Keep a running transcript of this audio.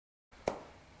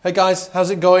Hey guys,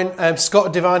 how's it going?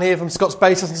 Scott Devine here from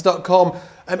scottsbaselessons.com.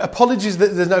 Apologies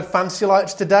that there's no fancy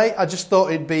lights today. I just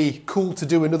thought it'd be cool to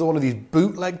do another one of these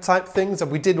bootleg type things.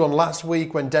 We did one last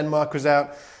week when Denmark was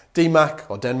out. DMAC,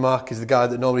 or Denmark, is the guy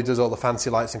that normally does all the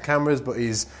fancy lights and cameras, but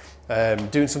he's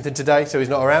doing something today, so he's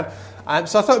not around.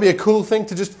 So I thought it'd be a cool thing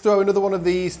to just throw another one of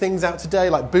these things out today,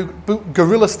 like boot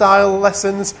guerrilla style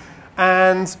lessons.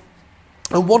 And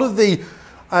one of the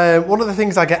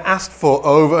things I get asked for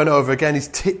over and over again is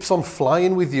tips on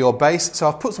flying with your bass. So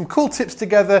I've put some cool tips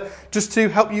together just to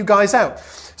help you guys out.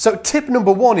 So tip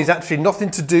number one is actually nothing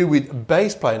to do with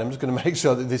bass playing. I'm just going to make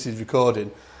sure that this is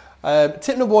recording.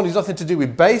 Tip number one is nothing to do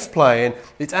with bass playing.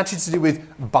 It's actually to do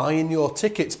with buying your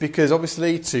tickets, because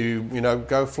obviously to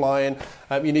go flying,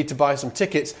 you need to buy some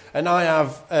tickets. And I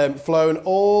have flown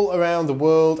all around the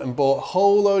world and bought a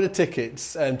whole load of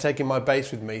tickets and taking my bass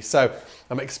with me. So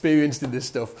I'm experienced in this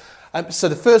stuff. So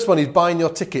the first one is buying your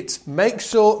tickets. Make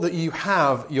sure that you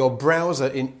have your browser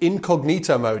in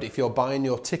incognito mode if you're buying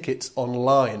your tickets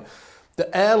online.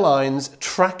 The airlines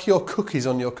track your cookies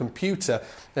on your computer,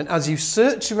 and as you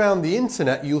search around the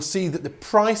internet, you'll see that the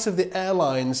price of the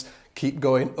airlines keep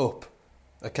going up.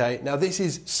 Okay, now this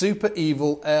is super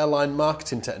evil airline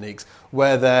marketing techniques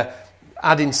where they're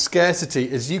adding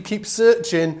scarcity. As you keep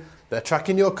searching, they're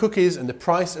tracking your cookies, and the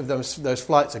price of those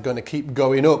flights are going to keep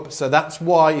going up. So that's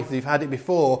why, if you've had it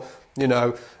before,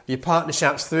 your partner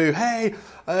shouts through, hey,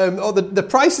 the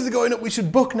prices are going up, we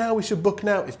should book now.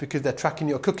 It's because they're tracking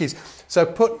your cookies. So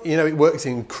it works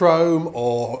in Chrome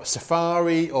or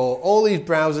Safari, or all these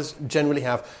browsers generally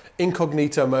have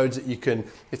incognito modes that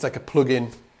it's like a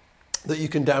plugin that you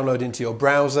can download into your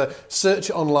browser, search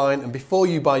it online, and before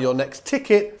you buy your next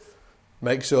ticket,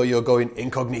 make sure you're going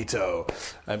incognito.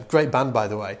 Great band, by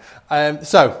the way.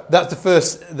 So that's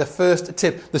the first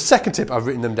tip. The second tip, I've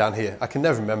written them down here. I can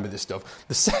never remember this stuff.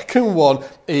 The second one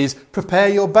is prepare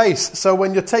your bass. So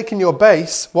when you're taking your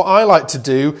bass, what I like to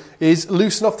do is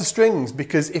loosen off the strings,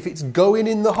 because if it's going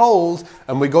in the hold,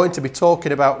 and we're going to be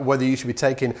talking about whether you should be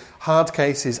taking hard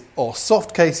cases or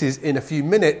soft cases in a few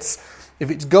minutes, if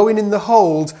it's going in the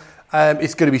hold,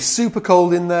 it's going to be super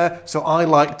cold in there, so I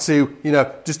like to,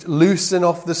 just loosen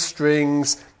off the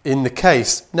strings in the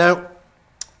case. Now,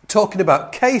 talking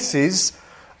about cases,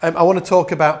 I want to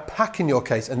talk about packing your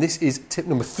case, and this is tip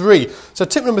number 3. So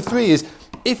tip number 3 is,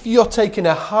 if you're taking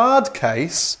a hard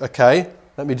case, okay,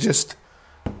 let me just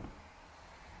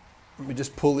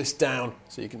pull this down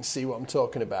so you can see what I'm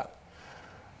talking about.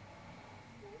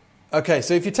 Okay,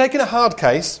 so if you're taking a hard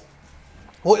case,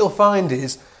 what you'll find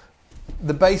is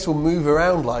the bass will move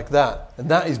around like that, and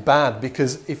that is bad,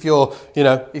 because if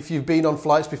you've been on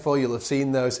flights before, you'll have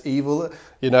seen those evil,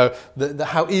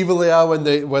 how evil they are when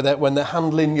they're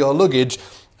handling your luggage,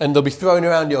 and they'll be throwing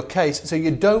around your case. So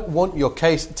you don't want your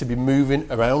case to be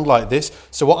moving around like this.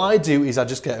 So what I do is I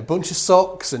just get a bunch of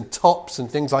socks and tops and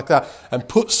things like that, and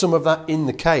put some of that in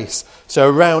the case. So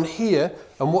around here,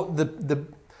 and what the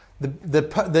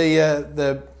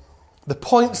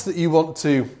points that you want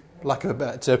to,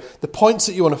 the points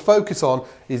that you want to focus on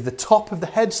is the top of the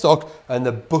headstock and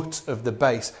the butt of the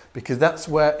bass, because that's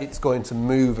where it's going to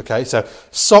move. Okay, so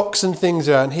socks and things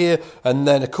around here, and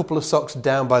then a couple of socks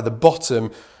down by the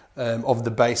bottom of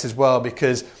the bass as well,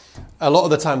 because a lot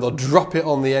of the time they'll drop it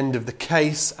on the end of the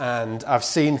case, and I've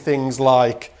seen things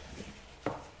like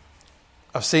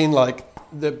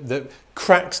the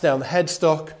cracks down the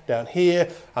headstock down here,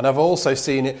 and I've also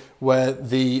seen it where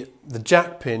the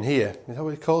jack pin here, is that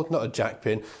what it's called? Not a jack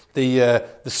pin. The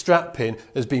strap pin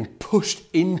has been pushed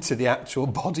into the actual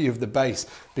body of the bass,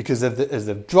 because as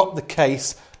they've dropped the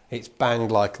case, it's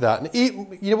banged like that.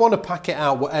 And you want to pack it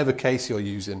out, whatever case you're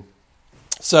using.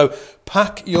 So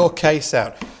pack your case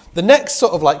out. The next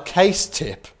sort of case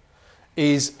tip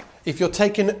is, if you're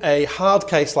taking a hard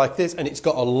case like this and it's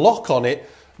got a lock on it,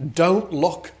 don't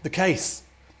lock the case,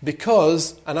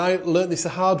 because, and I learned this the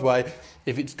hard way,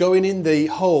 if it's going in the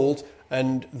hold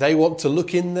and they want to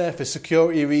look in there for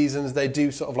security reasons, they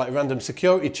do sort of random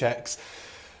security checks,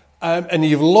 and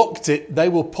you've locked it, they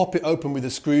will pop it open with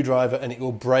a screwdriver and it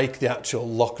will break the actual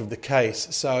lock of the case.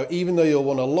 So even though you'll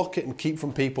want to lock it and keep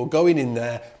from people going in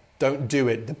there, don't do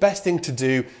it. The best thing to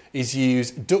do is use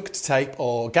duct tape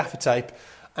or gaffer tape,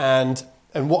 and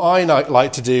what I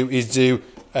like to do is do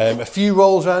a few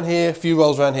rolls around here, a few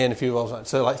rolls around here, and a few rolls around.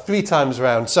 So 3 times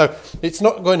around. So it's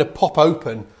not going to pop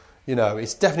open,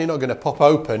 it's definitely not going to pop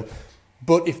open.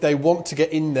 But if they want to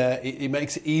get in there, it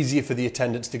makes it easier for the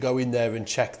attendants to go in there and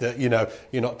check that,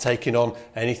 you're not taking on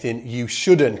anything you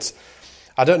shouldn't.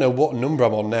 I don't know what number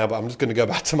I'm on now, but I'm just going to go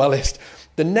back to my list.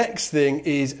 The next thing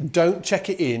is, don't check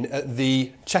it in at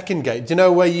the check-in gate. Do you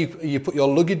know where you put your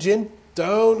luggage in?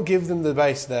 Don't give them the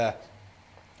bass there.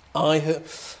 I've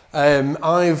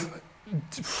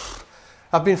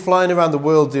been flying around the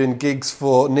world doing gigs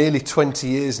for nearly 20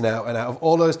 years now, and out of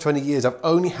all those 20 years, I've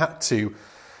only had to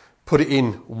put it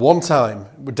in one time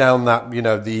down that,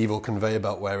 the evil conveyor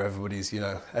belt where everybody's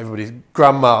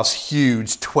grandma's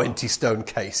huge 20-stone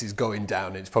case is going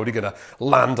down. It's probably going to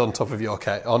land on top of your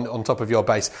on top of your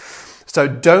bass. So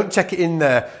don't check it in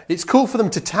there. It's cool for them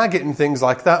to tag it and things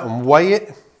like that and weigh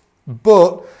it,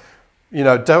 but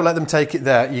don't let them take it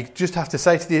there. You just have to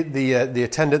say to the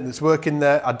attendant that's working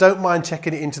there, I don't mind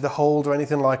checking it into the hold or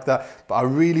anything like that, but I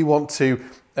really want to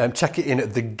check it in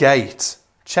at the gate.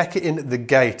 Check it in at the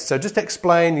gate. So just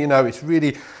explain,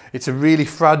 it's a really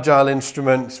fragile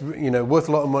instrument, it's, worth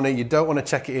a lot of money. You don't want to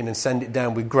check it in and send it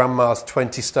down with grandma's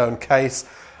 20-stone case.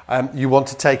 You want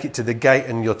to take it to the gate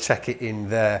and you'll check it in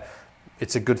there.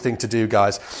 It's a good thing to do,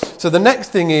 guys. So the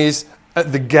next thing is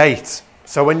at the gate.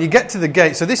 So when you get to the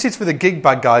gate, so this is for the gig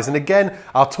bag, guys. And again,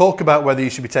 I'll talk about whether you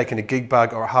should be taking a gig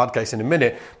bag or a hard case in a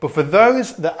minute. But for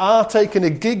those that are taking a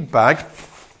gig bag,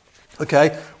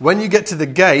 okay, when you get to the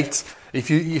gate, if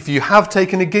you have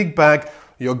taken a gig bag,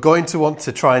 you're going to want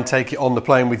to try and take it on the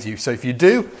plane with you. So if you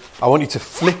do, I want you to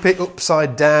flip it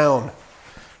upside down.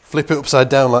 Flip it upside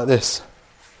down like this,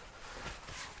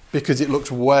 because it looks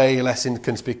way less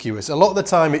inconspicuous. A lot of the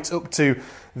time it's up to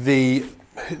the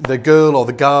girl or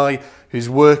the guy who's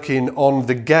working on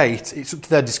the gate. It's up to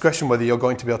their discretion whether you're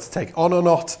going to be able to take it on or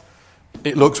not.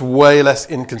 It looks way less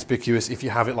inconspicuous if you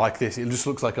have it like this. It just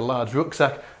looks like a large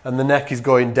rucksack and the neck is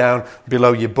going down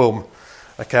below your bum.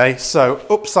 Okay, so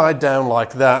upside down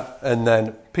like that, and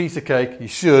then piece of cake, you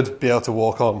should be able to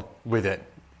walk on with it.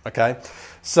 Okay,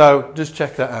 so just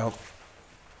check that out.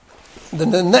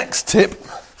 Then the next tip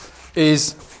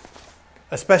is,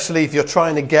 especially if you're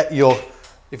trying to get your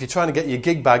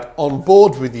gig bag on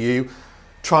board with you,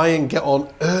 try and get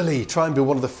on early. Try and be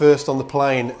one of the first on the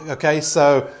plane. Okay,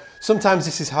 so sometimes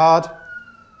this is hard.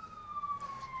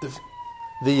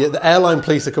 The airline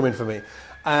police are coming for me.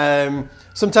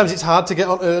 Sometimes it's hard to get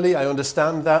on early, I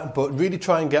understand that, but really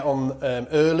try and get on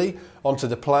early onto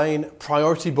the plane.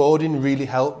 Priority boarding really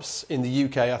helps. In the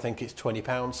UK, I think it's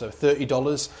 £20, so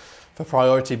 $30 for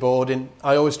priority boarding.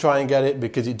 I always try and get it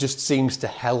because it just seems to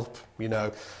help, when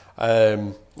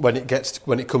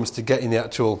it comes to getting the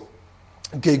actual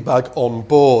gig bag on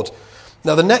board.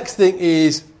 Now, the next thing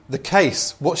is the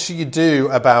case. What should you do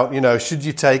about, should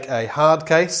you take a hard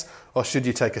case or should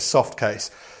you take a soft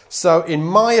case? So in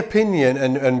my opinion,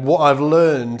 and what I've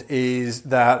learned is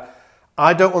that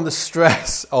I don't want the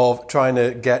stress of trying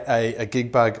to get a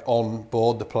gig bag on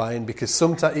board the plane, because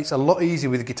sometimes it's a lot easier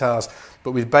with guitars,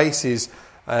 but with basses,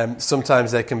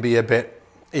 sometimes they can be a bit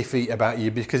iffy about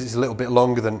you because it's a little bit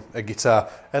longer than a guitar.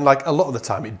 And like a lot of the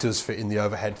time it does fit in the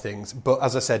overhead things. But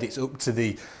as I said, it's up to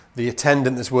the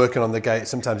attendant that's working on the gate.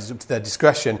 Sometimes it's up to their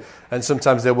discretion. And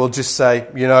sometimes they will just say,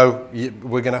 we're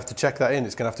going to have to check that in.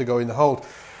 It's going to have to go in the hold.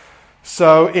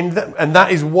 So, and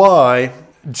that is why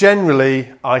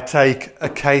generally I take a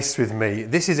case with me.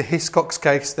 This is a Hiscox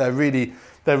case. They're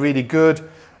really good,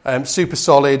 super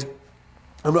solid.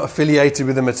 I'm not affiliated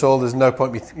with them at all. There's no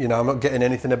point I'm not getting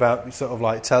anything about sort of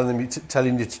like telling you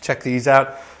to check these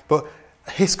out. But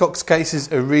Hiscox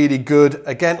cases are really good.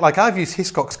 Again, like I've used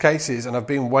Hiscox cases and I've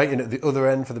been waiting at the other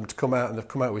end for them to come out, and they've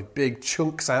come out with big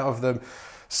chunks out of them.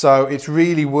 So it's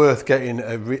really worth getting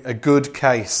a good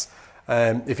case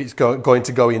if it's going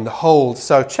to go in the hold.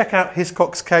 So check out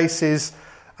Hiscox cases.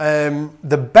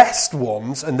 The best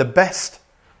ones and the best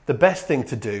thing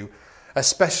to do,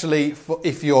 especially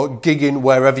if you're gigging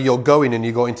wherever you're going and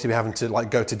you're going to be having to like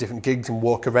go to different gigs and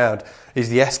walk around, is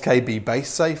the SKB Bass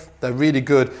Safe. They're really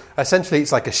good. Essentially,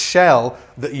 it's like a shell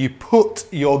that you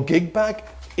put your gig bag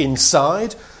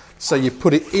inside. So you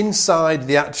put it inside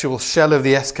the actual shell of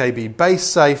the SKB Bass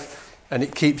Safe, and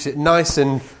it keeps it nice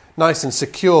and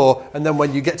secure. And then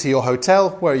when you get to your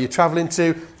hotel, where you're traveling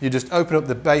to, you just open up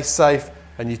the Bass Safe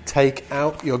and you take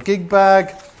out your gig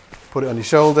bag, put it on your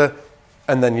shoulder,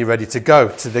 and then you're ready to go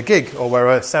to the gig or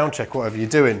wherever, sound check, whatever you're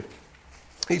doing.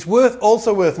 It's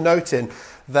also worth noting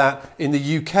that in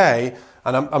the UK,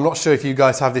 and I'm not sure if you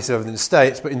guys have this over in the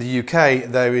States, but in the UK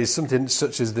there is something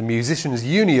such as the Musicians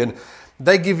Union.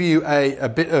 They give you a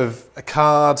bit of a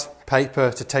card,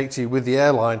 paper to take to you with the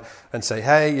airline and say,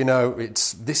 hey,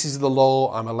 this is the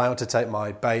law. I'm allowed to take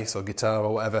my bass or guitar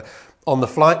or whatever on the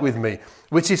flight with me,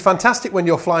 which is fantastic when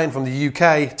you're flying from the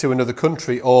UK to another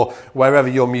country, or wherever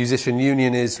your musician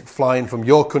union is flying from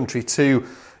your country to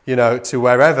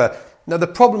wherever. Now, the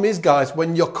problem is, guys,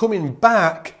 when you're coming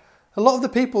back, a lot of the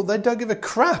people, they don't give a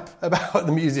crap about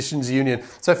the Musicians Union.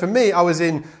 So for me,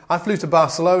 I flew to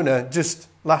Barcelona just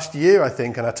last year, I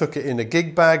think, and I took it in a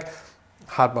gig bag,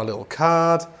 had my little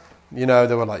card. You know,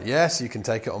 they were like, yes, you can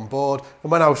take it on board.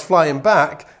 And when I was flying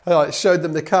back, I showed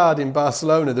them the card in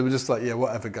Barcelona. They were just like, yeah,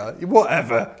 whatever, guy,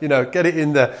 whatever. You know, get it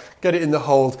in the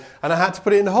hold. And I had to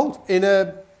put it in the hold in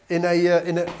a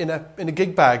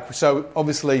gig bag. So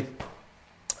obviously,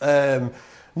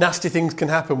 nasty things can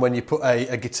happen when you put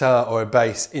a guitar or a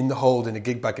bass in the hold in a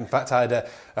gig bag. In fact, I had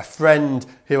a friend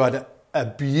who had a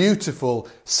beautiful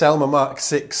Selmer Mark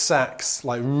 6 sax,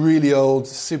 like really old,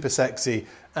 super sexy.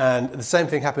 And the same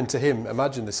thing happened to him.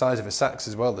 Imagine the size of a sax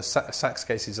as well. The sax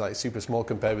case is like super small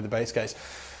compared with the bass case.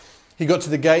 He got to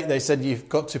the gate. They said, you've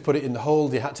got to put it in the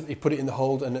hold. He put it in the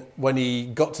hold. And when he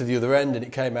got to the other end and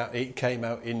it came out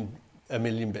in a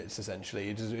million bits, essentially.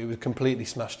 It was completely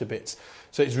smashed to bits.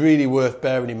 So it's really worth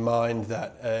bearing in mind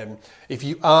that if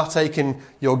you are taking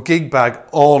your gig bag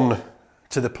on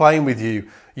to the plane with you,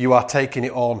 you are taking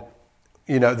it on.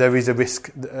 You know, there is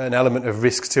an element of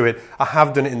risk to it. I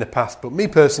have done it in the past, but me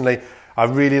personally, I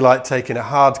really like taking a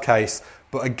hard case.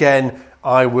 But again,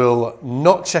 I will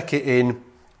not check it in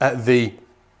at the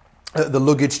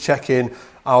luggage check-in.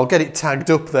 I'll get it tagged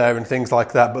up there and things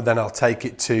like that, but then I'll take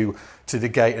it to the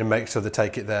gate and make sure they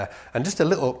take it there. And just a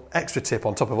little extra tip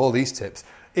on top of all these tips.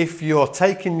 If you're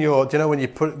taking do you know when you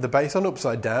put the bass on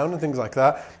upside down and things like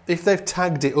that, if they've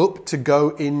tagged it up to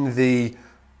go in the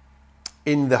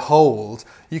hold,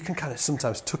 you can kind of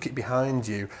sometimes tuck it behind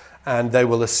you and they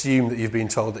will assume that you've been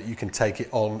told that you can take it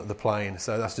on the plane.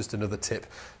 So that's just another tip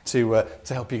to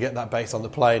help you get that bass on the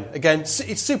plane. Again,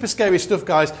 it's super scary stuff,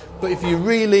 guys, but if you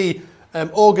really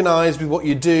organised with what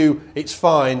you do, it's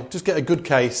fine. Just get a good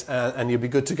case and you'll be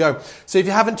good to go. So if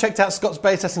you haven't checked out Scott's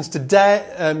Bass Lessons today,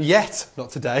 if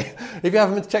you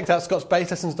haven't checked out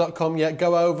scottsbasslessons.com yet,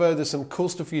 go over. There's some cool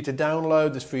stuff for you to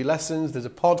download. There's free lessons. There's a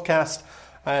podcast.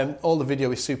 All the video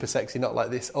is super sexy, not like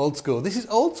this old school. This is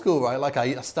old school, right? Like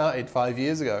I started 5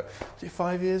 years ago. Was it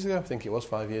 5 years ago? I think it was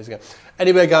 5 years ago.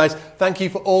 Anyway, guys, thank you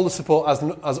for all the support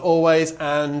as always.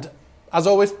 And as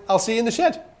always, I'll see you in the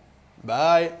shed.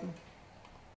 Bye.